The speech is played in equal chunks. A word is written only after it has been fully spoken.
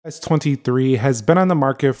S23 has been on the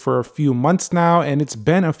market for a few months now, and it's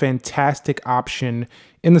been a fantastic option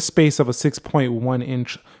in the space of a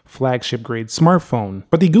 6.1-inch flagship grade smartphone.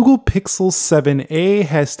 But the Google Pixel 7a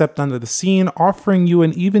has stepped onto the scene, offering you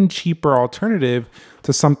an even cheaper alternative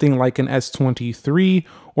to something like an S23,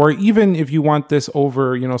 or even if you want this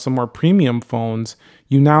over, some more premium phones,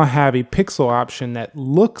 you now have a Pixel option that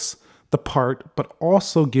looks the part, but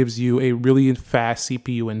also gives you a really fast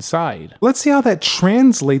CPU inside. Let's see how that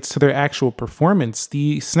translates to their actual performance.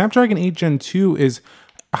 The Snapdragon 8 Gen 2 is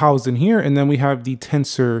housed in here, and then we have the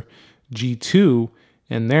Tensor G2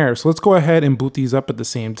 in there. So let's go ahead and boot these up at the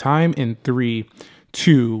same time in 3,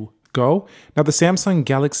 2, go. Now the Samsung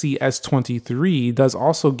Galaxy S23 does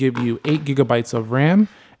also give you 8 gigabytes of RAM,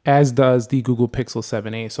 as does the Google Pixel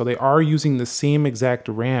 7a. So they are using the same exact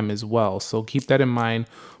RAM as well. So keep that in mind.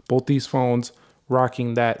 Both these phones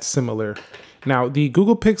rocking that similar. Now, the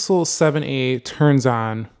Google Pixel 7a turns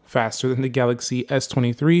on faster than the Galaxy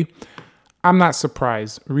S23. I'm not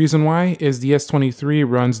surprised. Reason why is the S23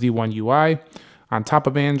 runs the One UI on top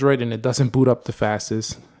of Android, and it doesn't boot up the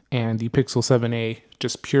fastest. And the Pixel 7a,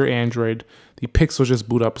 just pure Android. The Pixel just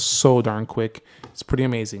boot up so darn quick. It's pretty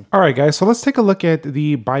amazing. All right, guys, so let's take a look at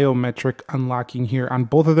the biometric unlocking here on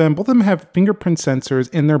both of them. Both of them have fingerprint sensors,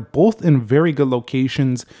 and they're both in very good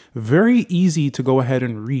locations. Very easy to go ahead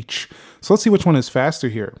and reach. So let's see which one is faster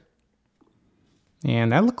here.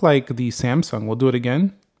 And that looked like the Samsung. We'll do it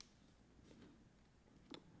again.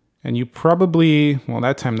 And you probably, well,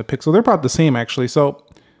 that time the Pixel, they're about the same actually. So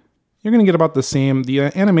you're gonna get about the same. The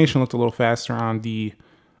animation looked a little faster on the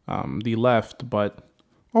left, but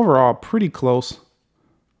overall pretty close.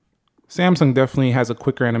 Samsung definitely has a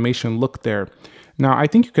quicker animation look there. Now I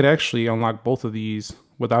think you could actually unlock both of these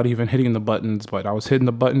without even hitting the buttons, but I was hitting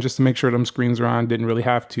the button just to make sure them screens are on. Didn't really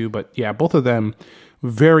have to, but yeah, both of them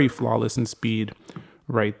very flawless in speed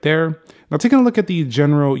right there. Now taking a look at the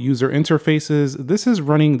general user interfaces, this is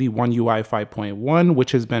running the One UI 5.1,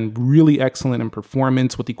 which has been really excellent in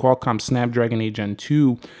performance with the Qualcomm Snapdragon 8 Gen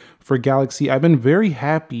 2 for Galaxy. I've been very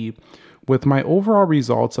happy with my overall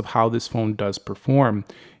results of how this phone does perform.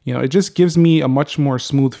 It just gives me a much more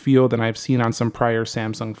smooth feel than I've seen on some prior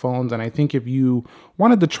Samsung phones. And I think if you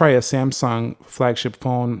wanted to try a Samsung flagship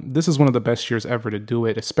phone, this is one of the best years ever to do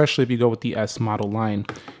it, especially if you go with the S model line.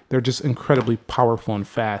 They're just incredibly powerful and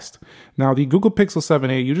fast. Now, the Google Pixel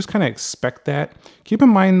 7a, you just kind of expect that. Keep in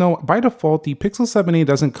mind though, by default, the Pixel 7a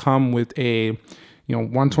doesn't come with a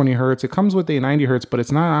 120 hertz. It comes with a 90 hertz, but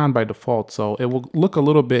it's not on by default. So it will look a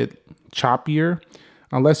little bit choppier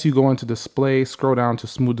unless you go into display, scroll down to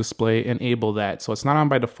smooth display, enable that. So it's not on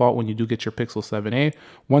by default when you do get your Pixel 7a.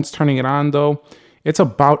 Once turning it on though, it's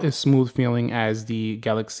about as smooth feeling as the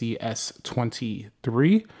Galaxy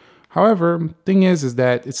S23. However, thing is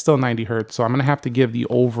that it's still 90 hertz. So I'm gonna have to give the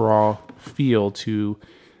overall feel to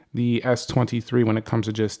the S23 when it comes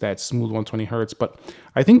to just that smooth 120 hertz. But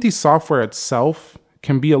I think the software itself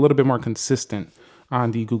can be a little bit more consistent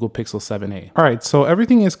on the Google Pixel 7a. All right, so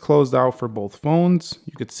everything is closed out for both phones.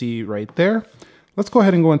 You could see right there. Let's go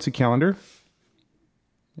ahead and go into calendar.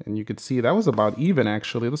 And you could see that was about even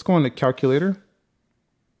actually. Let's go into calculator.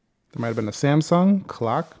 There might have been a Samsung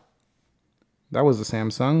clock. That was the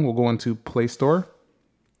Samsung. We'll go into Play Store.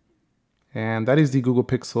 And that is the Google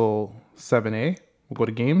Pixel 7a. We'll go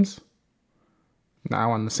to games.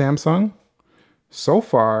 Now on the Samsung. So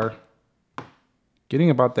far, getting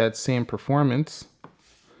about that same performance.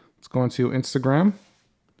 Let's go into Instagram.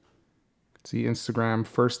 See Instagram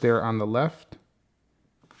first there on the left.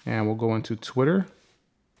 And we'll go into Twitter.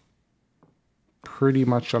 Pretty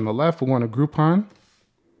much on the left. We'll go into Groupon.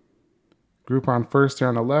 Groupon first there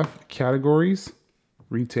on the left. Categories.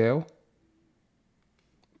 Retail.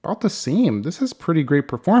 About the same. This is pretty great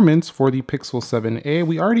performance for the Pixel 7a.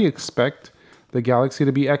 We already expect the Galaxy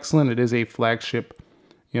to be excellent. It is a flagship,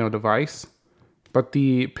 device. But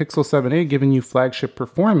the Pixel 7a giving you flagship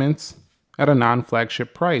performance at a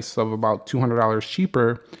non-flagship price of about $200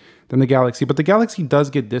 cheaper than the Galaxy. But the Galaxy does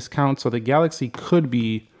get discounts, so the Galaxy could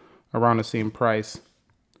be around the same price.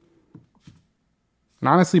 And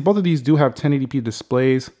honestly, both of these do have 1080p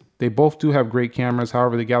displays. They both do have great cameras.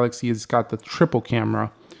 However, the Galaxy has got the triple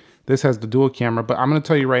camera. This has the dual camera. But I'm going to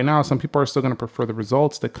tell you right now, some people are still going to prefer the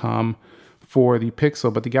results that come for the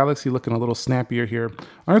Pixel, but the Galaxy looking a little snappier here.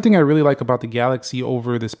 Another thing I really like about the Galaxy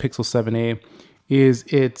over this Pixel 7a is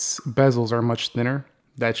its bezels are much thinner.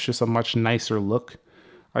 That's just a much nicer look,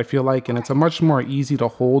 I feel like, and it's a much more easy to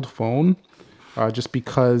hold phone just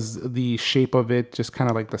because the shape of it, just kind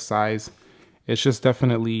of like the size, it's just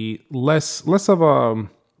definitely less of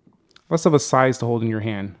a size to hold in your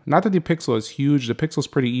hand. Not that the Pixel is huge. The Pixel is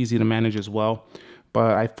pretty easy to manage as well,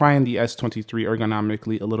 but I find the S23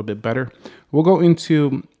 ergonomically a little bit better. We'll go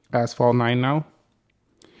into Asphalt 9 now.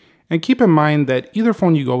 And keep in mind that either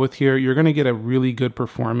phone you go with here, you're going to get a really good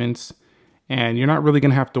performance, and you're not really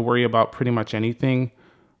going to have to worry about pretty much anything.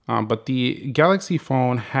 But the Galaxy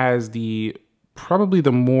phone has probably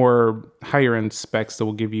the more higher end specs that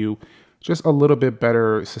will give you just a little bit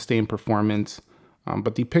better sustained performance.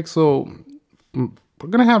 But the Pixel, we're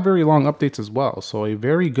going to have very long updates as well. So a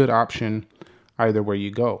very good option either way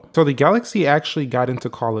you go. So the Galaxy actually got into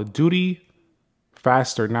Call of Duty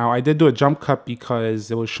faster. Now, I did do a jump cut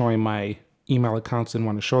because it was showing my email accounts, didn't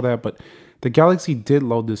want to show that, but the Galaxy did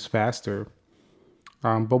load this faster.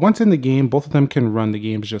 But once in the game, both of them can run the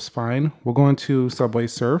games just fine. We'll go into Subway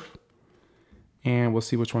Surf, and we'll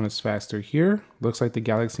see which one is faster here. Looks like the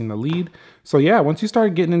Galaxy in the lead. So yeah, once you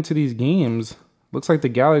start getting into these games, looks like the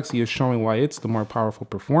Galaxy is showing why it's the more powerful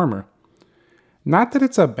performer. Not that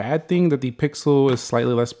it's a bad thing that the Pixel is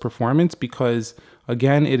slightly less performance, because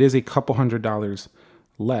again, it is a couple $100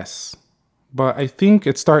 less. But I think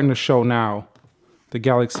it's starting to show now the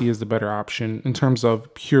Galaxy is the better option in terms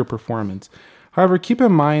of pure performance. However, keep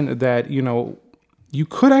in mind that, you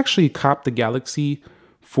could actually cop the Galaxy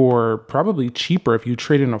for probably cheaper if you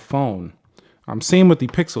trade in a phone. Same with the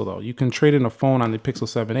Pixel though. You can trade in a phone on the Pixel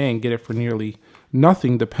 7a and get it for nearly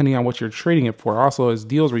nothing depending on what you're trading it for. Also, there's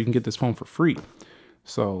deals where you can get this phone for free.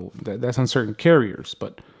 So that's on certain carriers.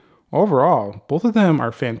 But overall, both of them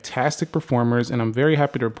are fantastic performers, and I'm very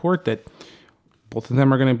happy to report that both of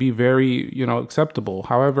them are going to be very, acceptable.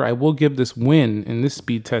 However, I will give this win in this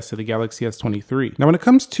speed test to the Galaxy S23. Now, when it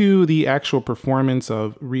comes to the actual performance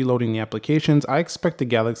of reloading the applications, I expect the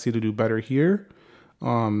Galaxy to do better here.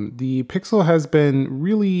 The Pixel has been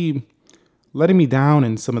really letting me down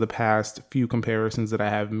in some of the past few comparisons that I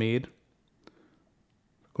have made.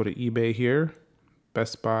 Go to eBay here,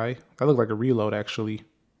 Best Buy. That looked like a reload actually.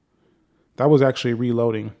 That was actually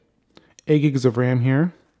reloading. 8 gigs of RAM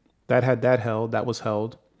here. That had that held. That was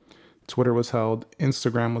held. Twitter was held.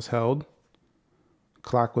 Instagram was held.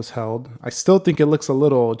 Clock was held. I still think it looks a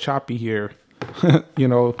little choppy here,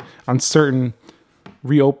 on certain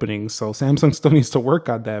reopenings. So Samsung still needs to work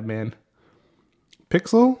on that, man.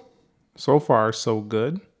 Pixel, so far, so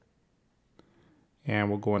good. And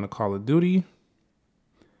we'll go into Call of Duty.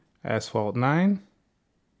 Asphalt 9.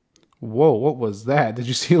 Whoa, what was that? Did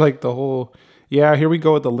you see like the whole... Yeah, here we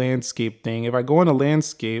go with the landscape thing. If I go into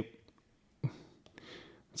landscape,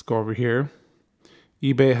 let's go over here.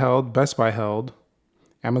 eBay held, Best Buy held.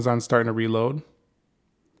 Amazon's starting to reload.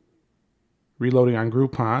 Reloading on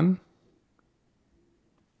Groupon.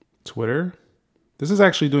 Twitter. This is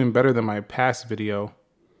actually doing better than my past video.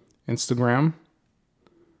 Instagram.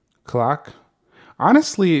 Clock.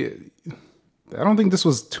 Honestly, I don't think this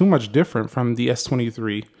was too much different from the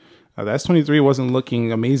S23. The S23 wasn't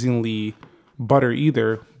looking amazingly butter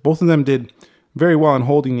either. Both of them did very well in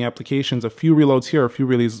holding the applications. A few reloads here, a few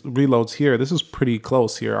reloads here. This is pretty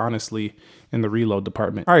close here, honestly, in the reload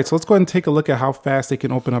department. All right, so let's go ahead and take a look at how fast they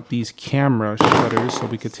can open up these camera shutters so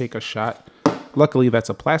we could take a shot. Luckily, that's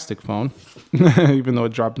a plastic phone, even though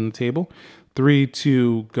it dropped on the table. 3,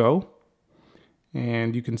 2, go.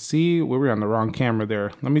 And you can see we were on the wrong camera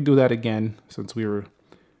there. Let me do that again since we were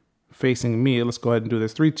facing me. Let's go ahead and do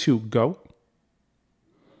this. 3, 2, go.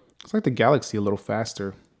 It's like the Galaxy a little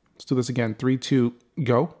faster. Let's do this again. 3, 2,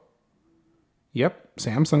 go. Yep,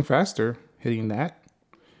 Samsung faster, hitting that.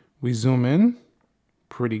 We zoom in,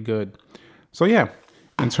 pretty good. So yeah,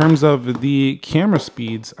 in terms of the camera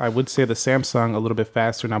speeds, I would say the Samsung a little bit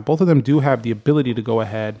faster. Now, both of them do have the ability to go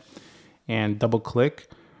ahead and double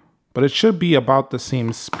click, but it should be about the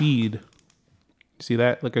same speed. See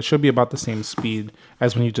that? Like, it should be about the same speed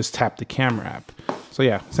as when you just tap the camera app. So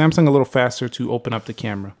yeah, Samsung a little faster to open up the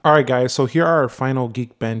camera. All right, guys, so here are our final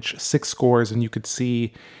Geekbench 6 scores, and you could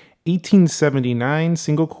see 1879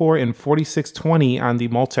 single core and 4620 on the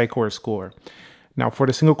multi-core score. Now, for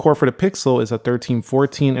the single core for the Pixel is a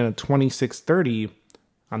 1314 and a 2630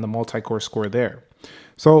 on the multi-core score there.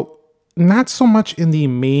 So not so much in the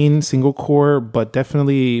main single core, but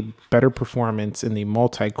definitely better performance in the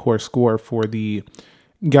multi-core score for the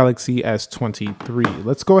Galaxy S23.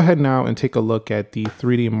 Let's go ahead now and take a look at the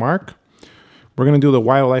 3D Mark. We're going to do the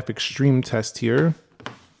Wildlife Extreme test here,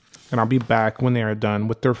 and I'll be back when they are done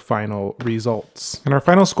with their final results. And our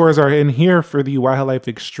final scores are in here for the Wildlife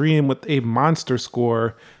Extreme with a monster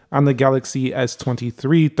score on the Galaxy S23,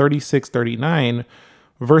 3639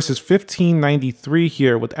 versus 1593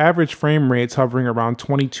 here, with average frame rates hovering around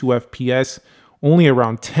 22 FPS, only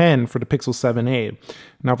around 10 for the Pixel 7a.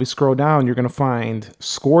 Now, if we scroll down, you're going to find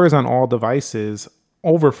scores on all devices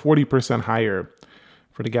over 40% higher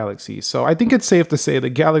for for the Galaxy. So I think it's safe to say the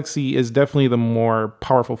Galaxy is definitely the more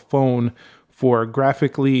powerful phone for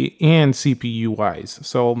graphically and CPU wise.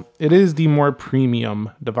 So it is the more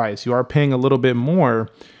premium device. You are paying a little bit more.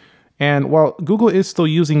 And while Google is still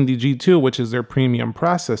using the G2, which is their premium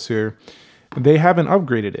processor, they haven't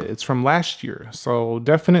upgraded it. It's from last year. So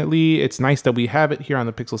definitely it's nice that we have it here on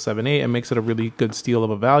the Pixel 7a. It makes it a really good steal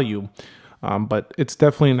of a value. But it's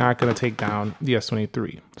definitely not going to take down the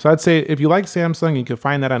S23. So I'd say if you like Samsung, you can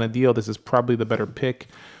find that on a deal. This is probably the better pick.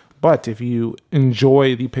 But if you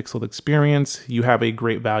enjoy the Pixel experience, you have a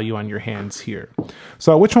great value on your hands here.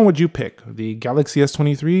 So which one would you pick? The Galaxy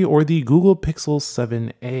S23 or the Google Pixel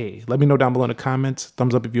 7a? Let me know down below in the comments.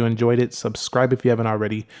 Thumbs up if you enjoyed it. Subscribe if you haven't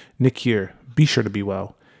already. Nick here. Be sure to be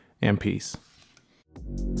well, and peace.